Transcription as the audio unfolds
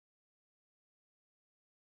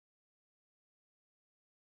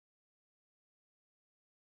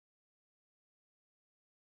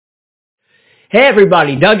Hey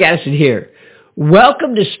everybody, Doug Addison here.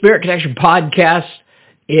 Welcome to Spirit Connection Podcast.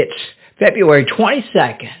 It's February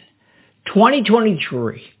 22nd,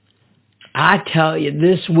 2023. I tell you,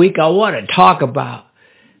 this week I want to talk about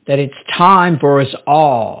that it's time for us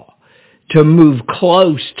all to move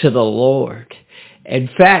close to the Lord. In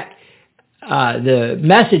fact, the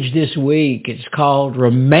message this week is called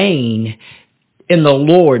Remain in the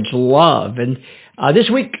Lord's Love. And this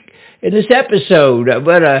week, in this episode, I'm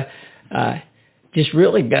going to just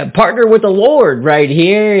really partner with the Lord right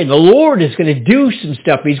here. And the Lord is going to do some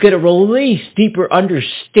stuff. He's going to release deeper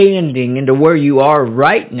understanding into where you are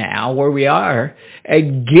right now, where we are,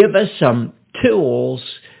 and give us some tools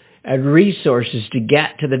and resources to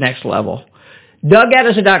get to the next level.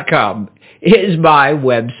 DougAddison.com is my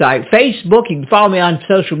website. Facebook, you can follow me on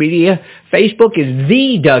social media. Facebook is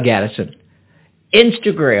The Doug Addison.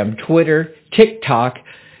 Instagram, Twitter, TikTok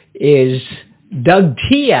is Doug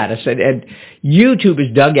T. Addison, and YouTube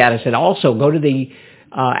is Doug Addison. Also, go to the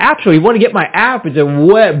app store. You want to get my app. It's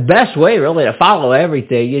the best way, really, to follow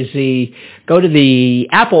everything is go to the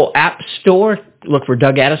Apple App Store, look for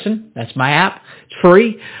Doug Addison. That's my app. It's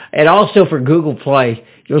free. And also for Google Play,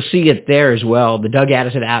 you'll see it there as well, the Doug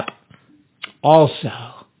Addison app. Also,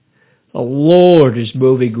 the Lord is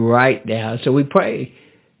moving right now, so we pray,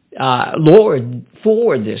 Lord,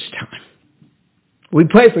 for this time. We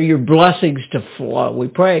pray for your blessings to flow. We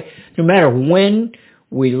pray no matter when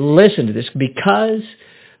we listen to this, because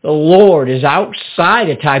the Lord is outside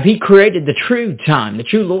of time. He created the true time. The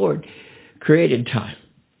true Lord created time.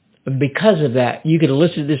 And because of that, you can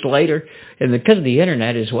listen to this later. And because of the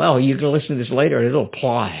internet as well, you can listen to this later and it'll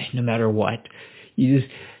apply no matter what. You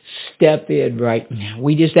just step in right now.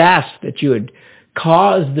 We just ask that you would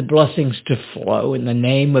cause the blessings to flow in the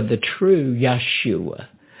name of the true Yeshua.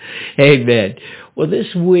 Amen. Well,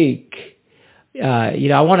 this week,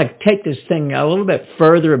 I want to take this thing a little bit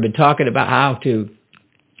further. I've been talking about how to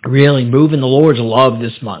really move in the Lord's love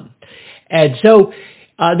this month. And so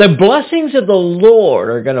the blessings of the Lord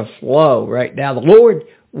are going to flow right now. The Lord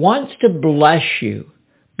wants to bless you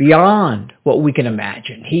beyond what we can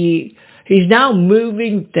imagine. He's now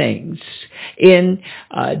moving things in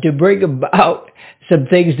to bring about some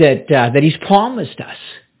things that He's promised us,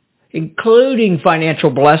 including financial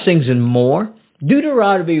blessings and more.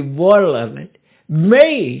 Deuteronomy 1:11,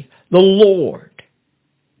 may the Lord,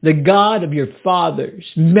 the God of your fathers,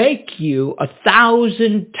 make you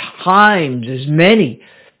 1,000 times as many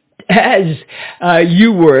as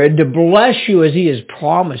you were, and to bless you as He has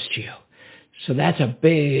promised you. So that's a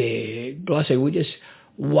big blessing.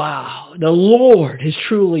 Wow. The Lord has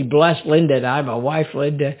truly blessed Linda and I, my wife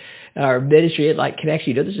Linda, our ministry at Light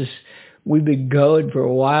Connection. We've been going for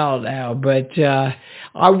a while now, but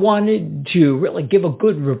I wanted to really give a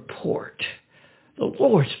good report. The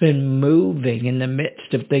Lord's been moving in the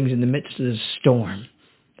midst of things, in the midst of the storm.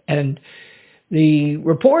 And the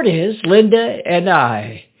report is, Linda and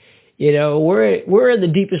I, we're in the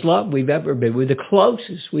deepest love we've ever been. We're the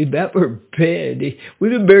closest we've ever been.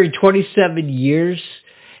 We've been married 27 years,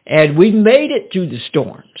 and we made it through the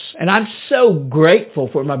storms. And I'm so grateful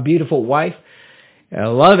for my beautiful wife, a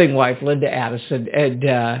loving wife, Linda Addison. And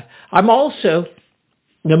I'm also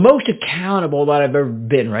the most accountable that I've ever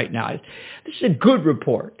been right now. This is a good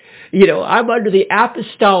report. I'm under the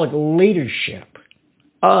apostolic leadership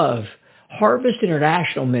of Harvest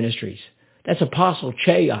International Ministries. That's Apostle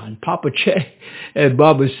Che-on, Papa Che, and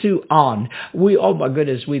Baba Sue-on. Oh my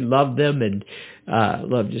goodness, we love them and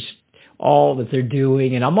love just all that they're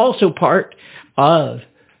doing. And I'm also part of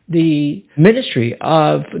the ministry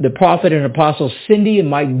of the prophet and apostle Cindy and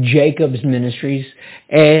Mike Jacobs Ministries,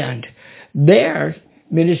 and their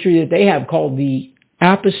ministry that they have called the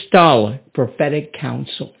Apostolic Prophetic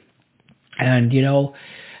Council. And,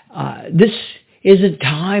 this is a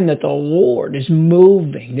time that the Lord is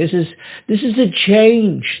moving. This is a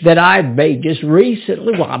change that I've made just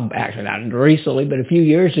recently. Well, I'm actually not recently, but a few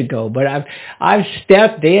years ago. But I've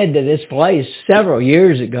stepped into this place several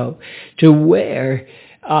years ago to where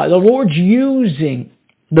the Lord's using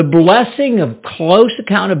the blessing of close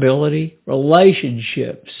accountability,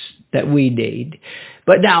 relationships that we need.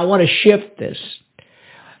 But now I want to shift this.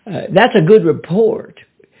 That's a good report.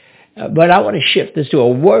 But I want to shift this to a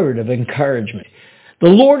word of encouragement. The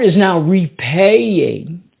Lord is now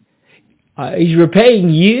repaying. He's repaying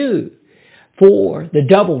you for the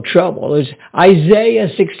double trouble. There's Isaiah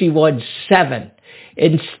 61:7.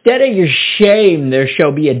 Instead of your shame, there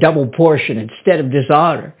shall be a double portion. Instead of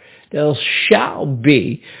dishonor, there shall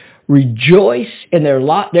be rejoice in their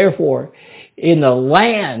lot. Therefore, in the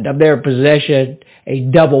land of their possession, a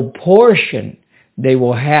double portion they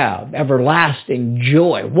will have everlasting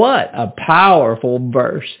joy. What a powerful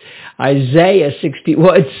verse. Isaiah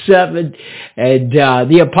 61:7. And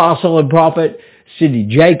the apostle and prophet Cindy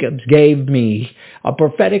Jacobs gave me a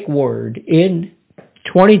prophetic word in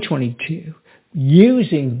 2022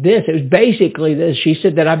 using this. It was basically this. She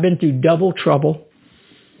said that I've been through double trouble,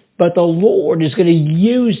 but the Lord is going to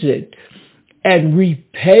use it and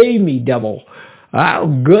repay me double. How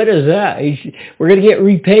good is that? We're going to get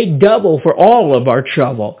repaid double for all of our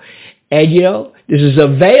trouble. And this is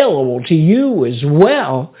available to you as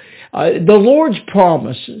well. The Lord's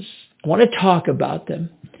promises, I want to talk about them.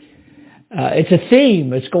 It's a theme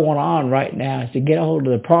that's going on right now, is to get a hold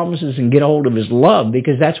of the promises and get a hold of His love,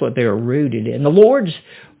 because that's what they're rooted in. The Lord's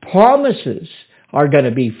promises are going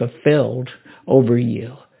to be fulfilled over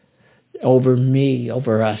you, over me,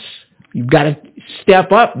 over us. You've got to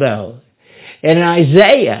step up, though. And in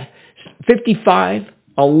Isaiah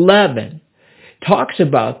 55:11 talks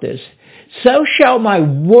about this. So shall my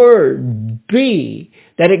word be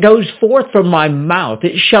that it goes forth from my mouth.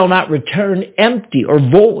 It shall not return empty or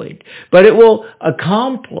void, but it will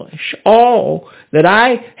accomplish all that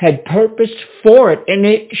I had purposed for it, and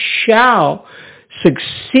it shall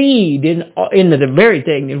succeed in the very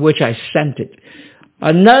thing in which I sent it.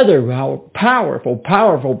 Another powerful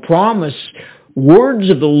promise, words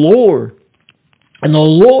of the Lord. And the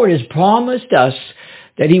Lord has promised us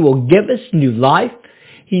that He will give us new life.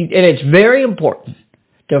 And it's very important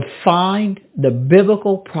to find the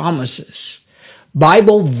biblical promises,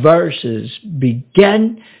 Bible verses,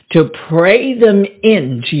 begin to pray them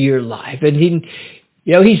into your life. And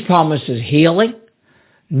He's promised us healing,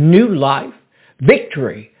 new life,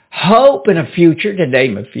 victory, hope, and a future, to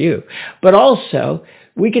name a few. But also,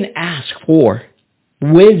 we can ask for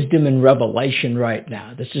wisdom and revelation right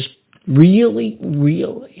now. This is really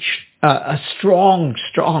a strong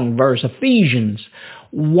verse. Ephesians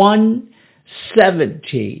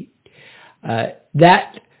 1:17.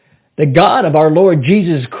 That the God of our Lord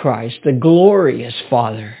Jesus Christ, the glorious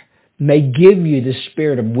Father, may give you the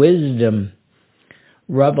spirit of wisdom,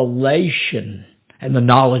 revelation, and the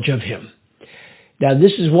knowledge of Him. Now,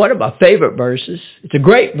 this is one of my favorite verses. It's a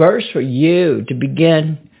great verse for you to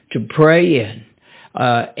begin to pray in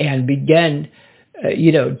and begin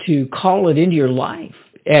to call it into your life.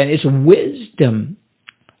 And it's wisdom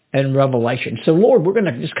and revelation. So, Lord, we're going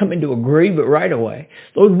to just come into agreement right away.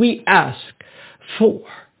 Lord, we ask for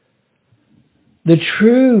the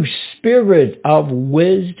true spirit of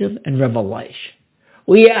wisdom and revelation.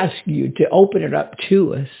 We ask you to open it up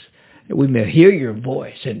to us, that we may hear your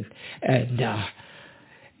voice and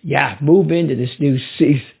move into this new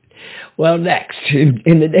season. Well, next,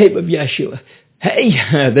 in the name of Yeshua. Hey,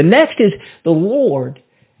 the next is the Lord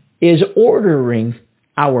is ordering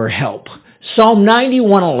our help. Psalm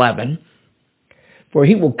 91:11, for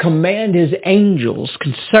He will command His angels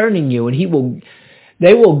concerning you, and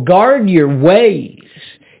they will guard your ways.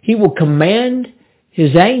 He will command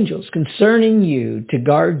His angels concerning you to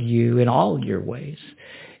guard you in all your ways.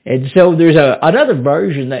 And so there's another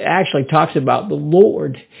version that actually talks about the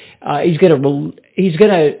Lord. He's going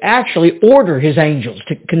to actually order His angels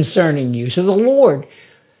concerning you. So the Lord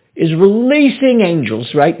is releasing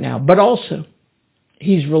angels right now, but also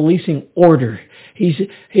He's releasing order. He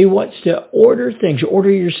wants to order things, order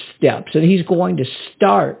your steps, and He's going to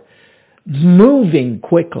start moving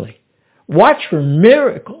quickly. Watch for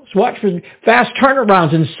miracles. Watch for fast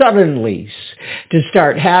turnarounds and suddenlies to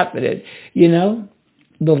start happening.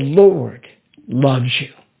 The Lord loves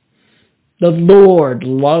you. The Lord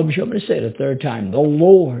loves you. I'm going to say it a third time. The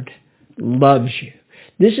Lord loves you.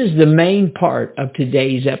 This is the main part of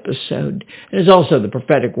today's episode. And it's also the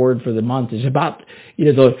prophetic word for the month. Is about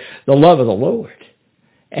the love of the Lord.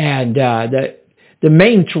 And the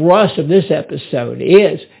main thrust of this episode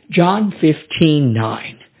is John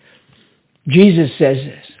 15:9. Jesus says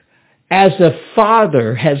this, as the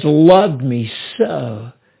Father has loved me,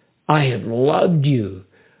 so I have loved you.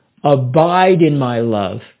 Abide in my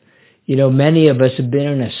love. Many of us have been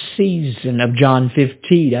in a season of John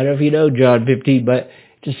 15. I don't know if you know John 15, but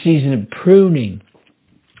it's a season of pruning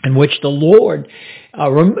in which the Lord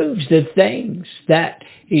removes the things that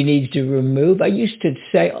He needs to remove. I used to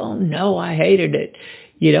say, oh no, I hated it.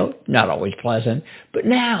 Not always pleasant. But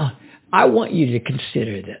now I want you to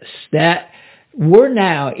consider this, that we're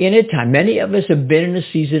now in a time, many of us have been in a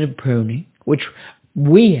season of pruning, which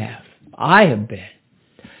I have been.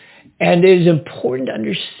 And it is important to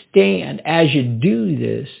understand as you do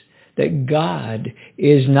this that God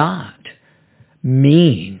is not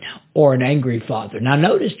mean or an angry Father. Now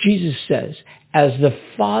notice Jesus says, as the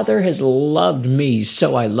Father has loved me,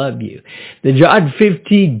 so I love you. The John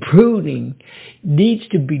 15 pruning needs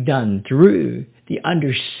to be done through the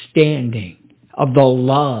understanding of the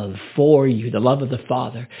love for you, the love of the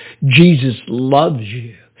Father. Jesus loves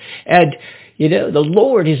you. And, the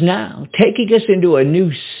Lord is now taking us into a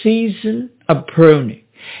new season of pruning.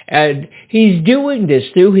 And He's doing this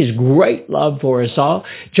through His great love for us all.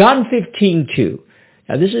 John 15:2.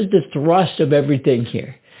 Now this is the thrust of everything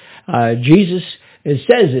here. Jesus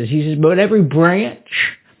says this. He says, but every branch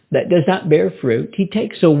that does not bear fruit, He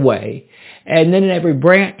takes away. And then in every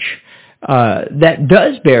branch that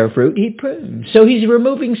does bear fruit, He prunes. So He's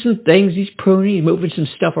removing some things. He's pruning. He's moving some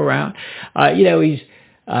stuff around.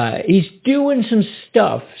 He's doing some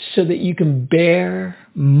stuff so that you can bear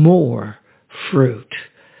more fruit.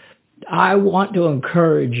 I want to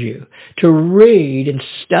encourage you to read and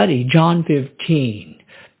study John 15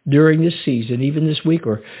 during this season, even this week,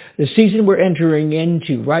 or the season we're entering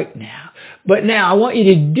into right now. But now I want you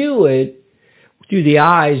to do it through the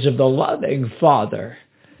eyes of the loving Father,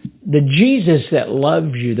 the Jesus that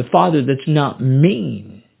loves you, the Father that's not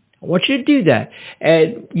mean. I want you to do that.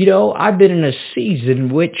 And, I've been in a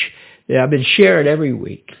season which I've been sharing every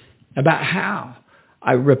week about how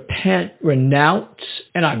I repent, renounce,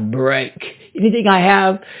 and I break. Anything I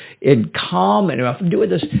have in common, if I'm doing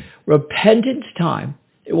this repentance time,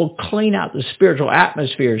 it will clean out the spiritual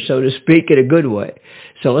atmosphere, so to speak, in a good way.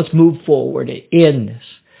 So let's move forward in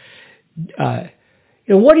this.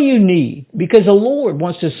 What do you need? Because the Lord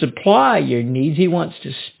wants to supply your needs. He wants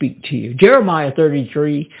to speak to you. Jeremiah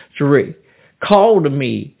 33:3. Call to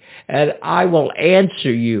me, and I will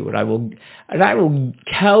answer you, and I will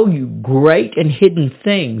tell you great and hidden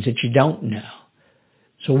things that you don't know.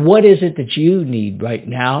 So what is it that you need right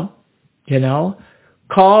now?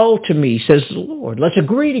 Call to me, says the Lord. Let's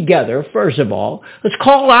agree together, first of all. Let's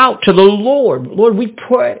call out to the Lord. Lord, we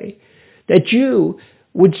pray that you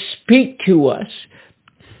would speak to us.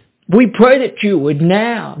 We pray that you would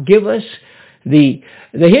now give us the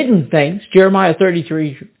hidden things, Jeremiah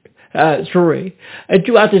 33:3. And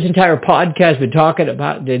throughout this entire podcast, we're talking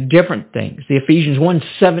about the different things. The Ephesians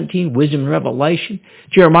 1:17, wisdom and revelation.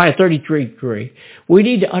 Jeremiah 33:3. We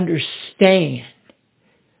need to understand.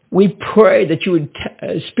 We pray that you would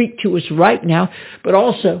speak to us right now, but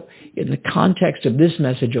also in the context of this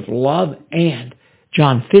message of love and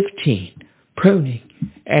John 15, pruning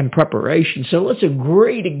and preparation. So let's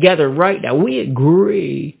agree together right now. We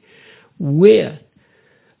agree with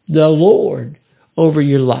the Lord over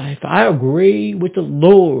your life. I agree with the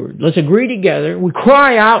Lord. Let's agree together. We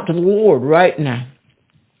cry out to the Lord right now.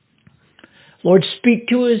 Lord, speak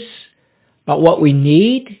to us about what we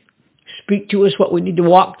need. Speak to us what we need to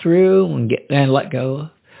walk through and let go of.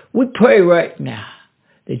 We pray right now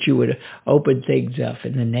that you would open things up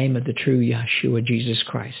in the name of the true Yeshua, Jesus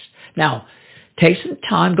Christ. Now, take some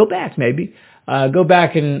time. Go back maybe. Go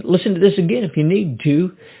back and listen to this again if you need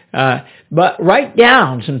to. But write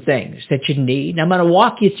down some things that you need. I'm going to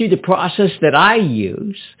walk you through the process that I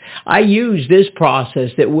use. I use this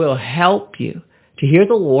process that will help you to hear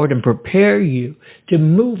the Lord and prepare you to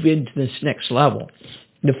move into this next level.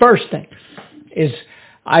 The first thing is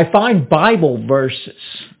I find Bible verses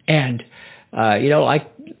and,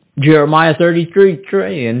 like Jeremiah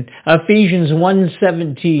 33:3 and Ephesians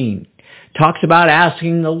 1:17 talks about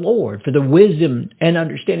asking the Lord for the wisdom and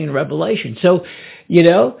understanding and revelation. So,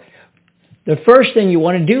 the first thing you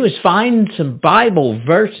want to do is find some Bible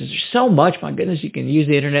verses. There's so much, my goodness, you can use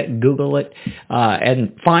the internet and Google it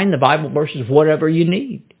and find the Bible verses, whatever you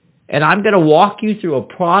need. And I'm going to walk you through a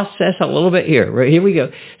process a little bit here. Right, here we go.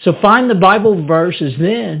 So find the Bible verses,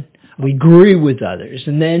 then we agree with others.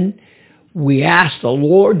 And then we ask the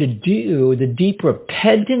Lord to do the deep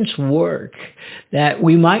repentance work that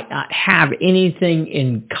we might not have anything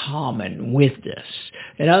in common with this.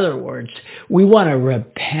 In other words, we want to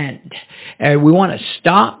repent and we want to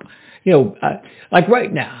stop, like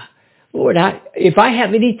right now. Lord, if I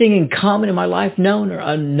have anything in common in my life, known or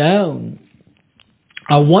unknown,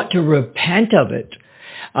 I want to repent of it.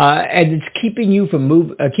 And it's keeping you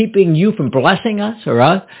from blessing us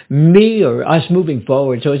or me or us moving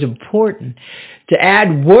forward. So it's important to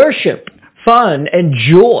add worship, fun, and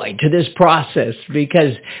joy to this process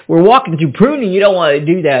because we're walking through pruning. You don't want to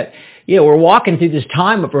do that. We're walking through this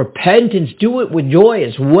time of repentance. Do it with joy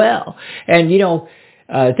as well. And,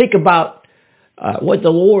 think about what the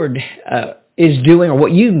Lord is doing or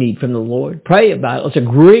what you need from the Lord. Pray about it. Let's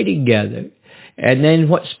agree together. And then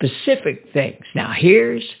what specific things? Now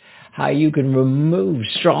here's how you can remove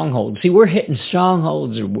strongholds. See, we're hitting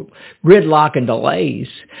strongholds, gridlock, and delays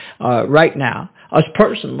right now, us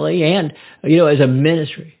personally and, as a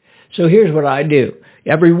ministry. So here's what I do.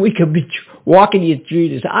 Every week I'll be walking you through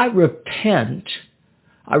this. I repent,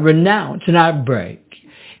 I renounce, and I break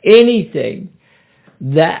anything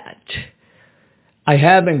that I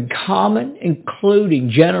have in common, including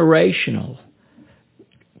generational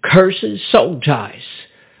curses, soul ties,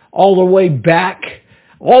 all the way back,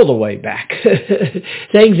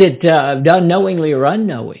 things that I've done knowingly or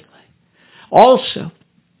unknowingly. Also,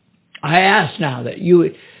 I ask now that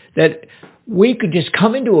we could just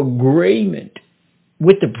come into agreement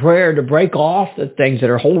with the prayer to break off the things that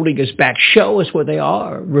are holding us back. Show us what they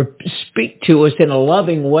are. Speak to us in a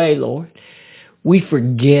loving way, Lord. We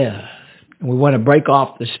forgive. We want to break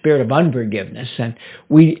off the spirit of unforgiveness. And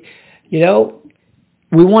we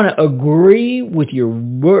want to agree with your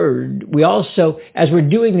word. We also, as we're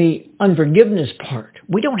doing the unforgiveness part,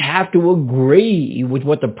 we don't have to agree with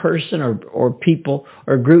what the person or people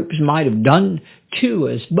or groups might have done to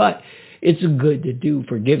us, but it's good to do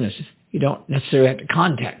forgiveness. You don't necessarily have to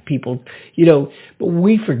contact people, but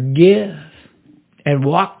we forgive and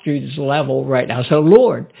walk through this level right now. So,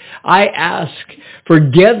 Lord, I ask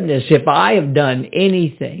forgiveness if I have done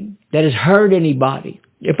anything that has hurt anybody.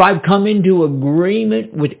 If I've come into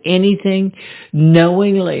agreement with anything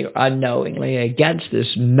knowingly or unknowingly against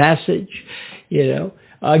this message,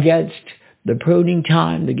 against the pruning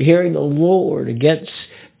time, the hearing the Lord, against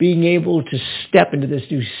being able to step into this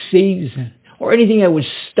new season, or anything that would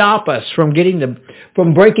stop us from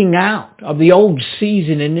from breaking out of the old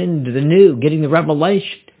season and into the new, getting the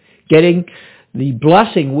revelation, getting the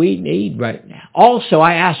blessing we need right now. Also,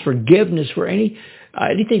 I ask forgiveness for anything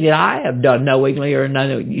that I have done knowingly or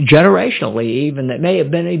generationally even that may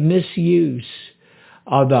have been a misuse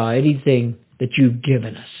of anything that you've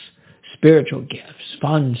given us. Spiritual gifts,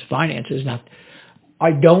 funds, finances. Now,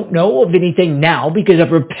 I don't know of anything now because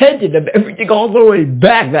I've repented of everything all the way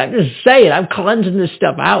back. I'm just saying, I'm cleansing this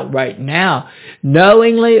stuff out right now,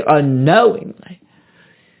 knowingly or unknowingly.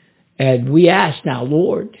 And we ask now,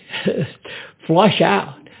 Lord, flush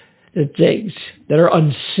out the things that are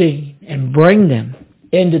unseen and bring them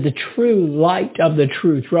into the true light of the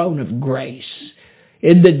true throne of grace.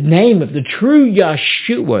 In the name of the true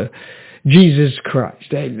Yeshua, Jesus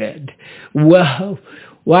Christ. Amen. Well,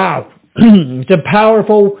 wow. It's a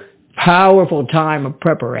powerful, powerful time of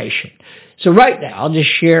preparation. So right now, I'll just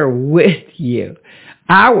share with you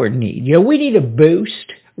our need. We need a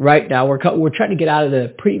boost. Right now, we're trying to get out of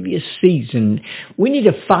the previous season. We need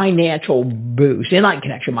a financial boost. Inlight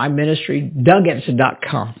Connection, my ministry,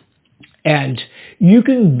 DougEdison.com. And you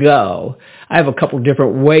can go. I have a couple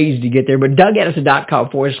different ways to get there, but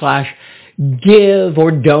DougEdison.com/give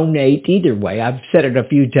or donate. Either way, I've said it a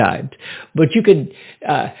few times. But you can,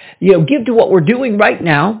 give to what we're doing right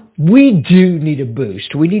now. We do need a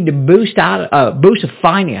boost. We need to boost of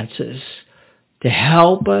finances to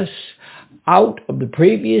help us out of the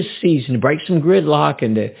previous season, to break some gridlock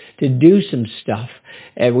and to do some stuff.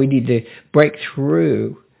 And we need to break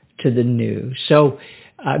through to the new. So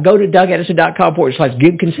go to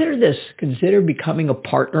DougEdison.com/give. Consider this. Consider becoming a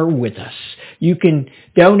partner with us. You can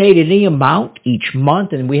donate any amount each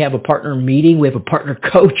month, and we have a partner meeting. We have a partner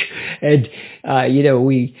coach, and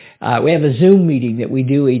we have a Zoom meeting that we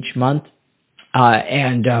do each month.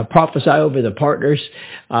 And prophesy over the partners.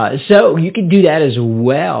 So you can do that as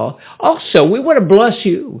well. Also, we want to bless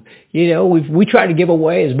you. We try to give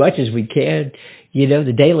away as much as we can.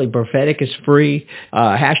 The Daily Prophetic is free.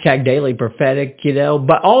 Hashtag Daily Prophetic,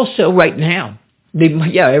 But also right now,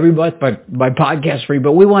 every month my podcast is free.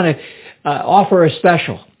 But we want to offer a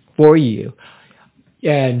special for you.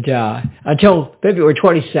 And until February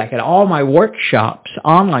 22nd, all my workshops,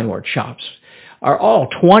 online workshops, are all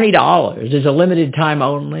 $20. There's a limited time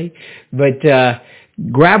only. But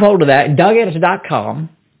grab hold of that. DougEdison.com.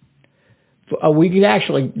 We can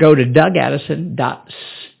actually go to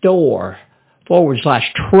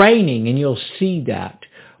DougEdison.store/training, and you'll see that.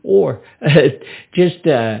 Or just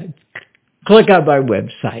click on my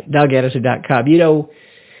website, DougEdison.com.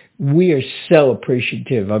 We are so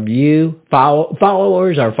appreciative of you, our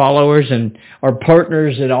followers, and our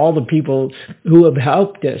partners, and all the people who have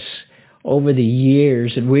helped us over the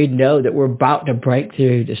years, and we know that we're about to break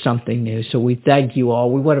through to something new. So we thank you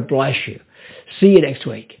all. We want to bless you. See you next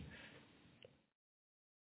week.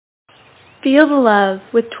 Feel the love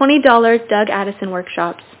with $20 Doug Addison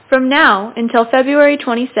workshops. From now until February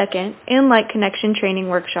 22nd, Inlight Connection training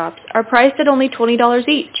workshops are priced at only $20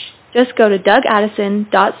 each. Just go to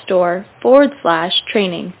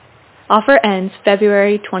DougAddison.store/training. Offer ends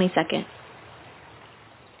February 22nd.